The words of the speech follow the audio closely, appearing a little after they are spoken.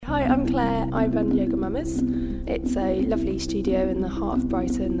I'm Claire. I run Yoga Mamas. It's a lovely studio in the heart of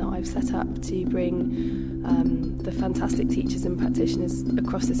Brighton that I've set up to bring the fantastic teachers and practitioners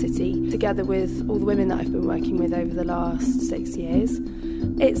across the city, together with all the women that I've been working with over the last 6 years.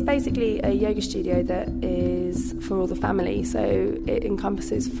 It's basically a yoga studio that is for all the family, so it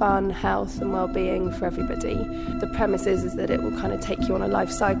encompasses fun, health and well-being for everybody. The premise is that it will kind of take you on a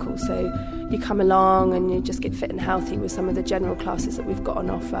life cycle, so you come along and you just get fit and healthy with some of the general classes that we've got on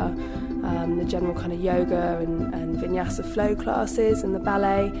offer, the general kind of yoga and vinyasa flow classes and the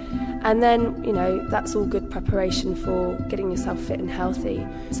ballet. And then, you know, that's all good preparation for getting yourself fit and healthy.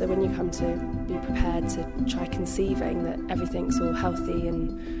 So when you come to be prepared to try conceiving, that everything's all healthy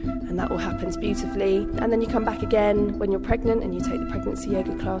and that all happens beautifully. And then you come back again when you're pregnant and you take the pregnancy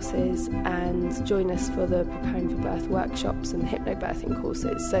yoga classes and join us for the preparing for birth workshops and the hypnobirthing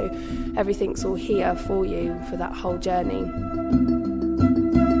courses. So everything's all here for you for that whole journey.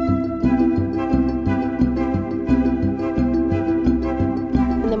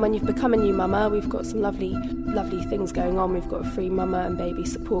 When you've become a new mama, we've got some lovely things going on. We've got a free mama and baby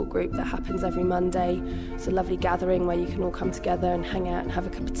support group that happens every Monday. It's a lovely gathering where you can all come together and hang out and have a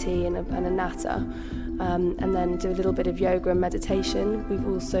cup of tea and a natter, and then do a little bit of yoga and meditation. We've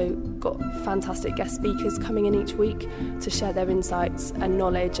also got fantastic guest speakers coming in each week to share their insights and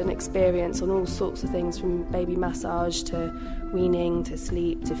knowledge and experience on all sorts of things, from baby massage to weaning to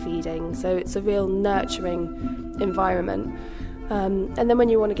sleep to feeding. So it's a real nurturing environment. And then when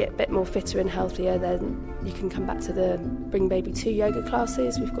you want to get a bit more fitter and healthier, then you can come back to the Bring Baby 2 yoga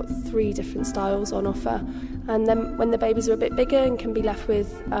classes. We've got 3 different styles on offer. And then when the babies are a bit bigger and can be left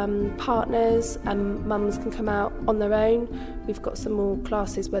with partners and mums can come out on their own, we've got some more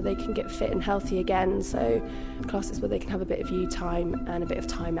classes where they can get fit and healthy again. So classes where they can have a bit of you time and a bit of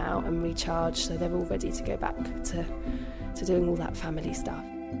time out and recharge, so they're all ready to go back to doing all that family stuff.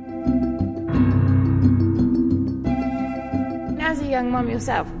 As a young mum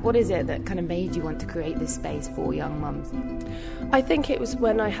yourself, what is it that kind of made you want to create this space for young mums? I think it was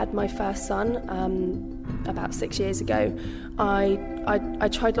when I had my first son, about 6 years ago. I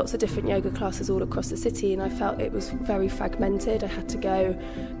tried lots of different yoga classes all across the city, and I felt it was very fragmented. I had to go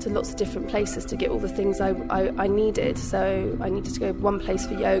to lots of different places to get all the things I needed. So I needed to go one place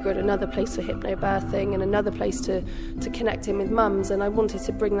for yoga and another place for hypnobirthing and another place to connect in with mums, and I wanted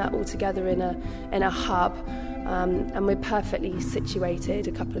to bring that all together in a hub. And we're perfectly situated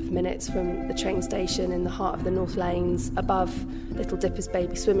a couple of minutes from the train station in the heart of the North Lanes, above Little Dipper's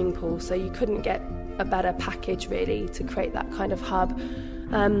baby swimming pool, so you couldn't get a better package really to create that kind of hub.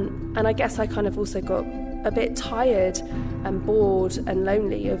 And I guess I kind of also got a bit tired and bored and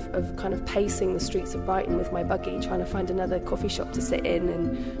lonely of kind of pacing the streets of Brighton with my buggy, trying to find another coffee shop to sit in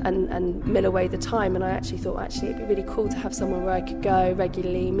and mill away the time. And I actually thought it'd be really cool to have somewhere where I could go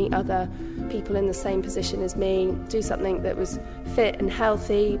regularly, meet other people in the same position as me, do something that was fit and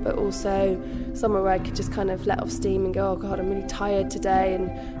healthy, but also somewhere where I could just kind of let off steam and go, oh God, I'm really tired today and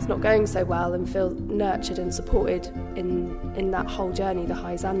it's not going so well, and feel nurtured and supported in that whole journey, the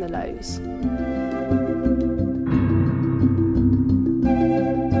highs and the lows.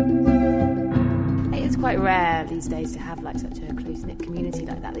 It's quite rare these days to have like such a close-knit community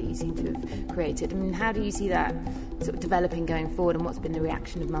like that you seem to have created. I mean, how do you see that sort of developing going forward, and what's been the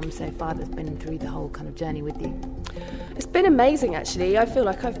reaction of mums so far that's been through the whole kind of journey with you? It's been amazing, actually. I feel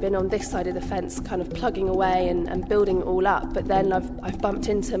like I've been on this side of the fence kind of plugging away and building it all up, but then I've bumped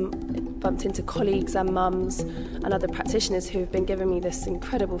into colleagues and mums and other practitioners who have been giving me this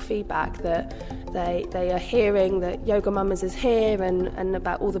incredible feedback that they are hearing that Yoga Mamas is here and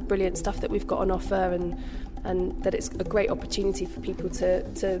about all the brilliant stuff that we've got on offer, and that it's a great opportunity for people to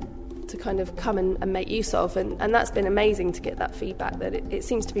kind of come and make use of, and that's been amazing to get that feedback, that it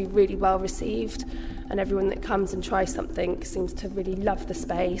seems to be really well received, and everyone that comes and tries something seems to really love the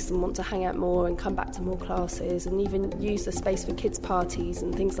space and want to hang out more and come back to more classes, and even use the space for kids' parties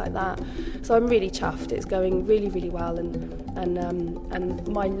and things like that. So I'm really chuffed. It's going really, really well, and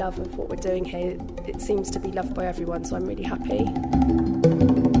my love of what we're doing here, it seems to be loved by everyone, so I'm really happy.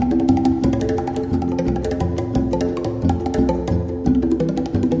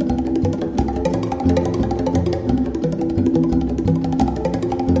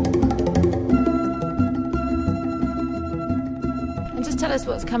 Tell us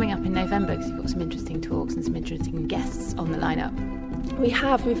what's coming up in November, because you've got some interesting talks and some interesting guests on the lineup.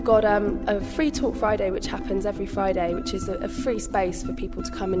 We've got a free talk Friday, which happens every Friday, which is a free space for people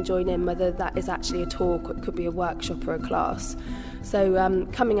to come and join in, whether that is actually a talk or it could be a workshop or a class. So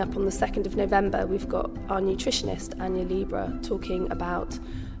coming up on the 2nd of November, we've got our nutritionist, Anya Libra, talking about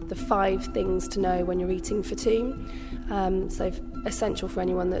the 5 things to know when you're eating for 2. So essential for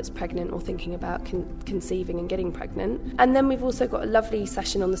anyone that's pregnant or thinking about conceiving and getting pregnant. And then we've also got a lovely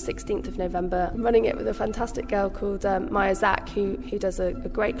session on the 16th of November. I'm running it with a fantastic girl called Maya Zak, who does a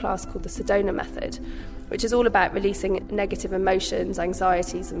great class called the Sedona Method, which is all about releasing negative emotions,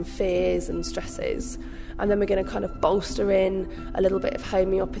 anxieties and fears and stresses. And then we're going to kind of bolster in a little bit of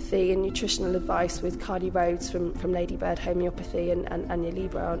homeopathy and nutritional advice with Carly Rhodes from Ladybird Homeopathy and Anya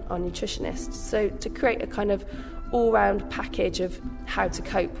Libra, our nutritionist. So to create a kind of all-round package of how to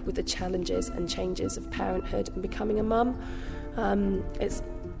cope with the challenges and changes of parenthood and becoming a mum. It's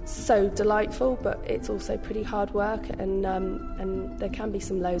so delightful, but it's also pretty hard work, and there can be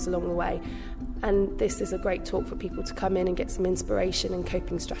some lows along the way. And this is a great talk for people to come in and get some inspiration and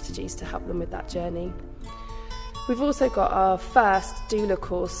coping strategies to help them with that journey. We've also got our first doula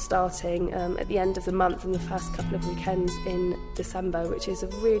course starting at the end of the month and the first couple of weekends in December, which is a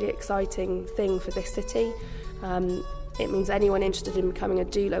really exciting thing for this city. It means anyone interested in becoming a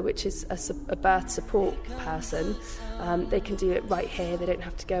doula, which is a birth support person, they can do it right here. They don't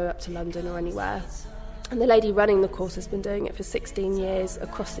have to go up to London or anywhere. And the lady running the course has been doing it for 16 years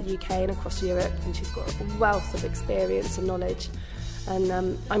across the UK and across Europe, and she's got a wealth of experience and knowledge. And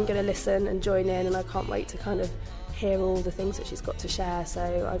I'm going to listen and join in, and I can't wait to kind of hear all the things that she's got to share. So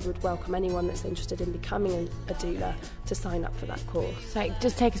I would welcome anyone that's interested in becoming a doula to sign up for that course. So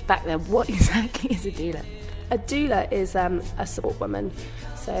just take us back there. What exactly is a doula? A doula is a support woman.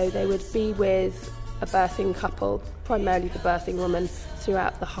 So they would be with a birthing couple, primarily the birthing woman,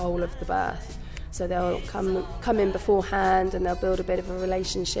 throughout the whole of the birth. So they'll come in beforehand, and they'll build a bit of a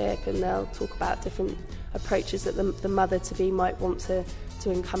relationship, and they'll talk about different approaches that the mother-to-be might want to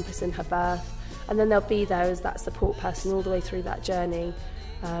encompass in her birth. And then they'll be there as that support person all the way through that journey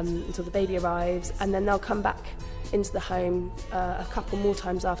until the baby arrives. And then they'll come back into the home a couple more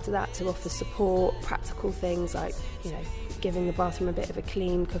times after that to offer support, practical things like, giving the bathroom a bit of a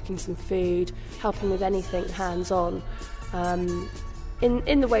clean, cooking some food, helping with anything hands-on.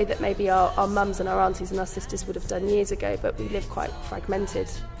 In the way that maybe our mums and our aunties and our sisters would have done years ago, but we live quite fragmented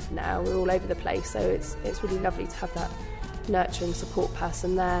now. We're all over the place, so it's really lovely to have that nurturing support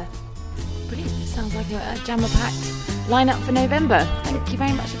person there. Brilliant. Sounds like a jammer-packed lineup for November. Thank you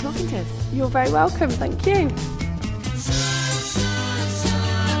very much for talking to us. You're very welcome. Thank you.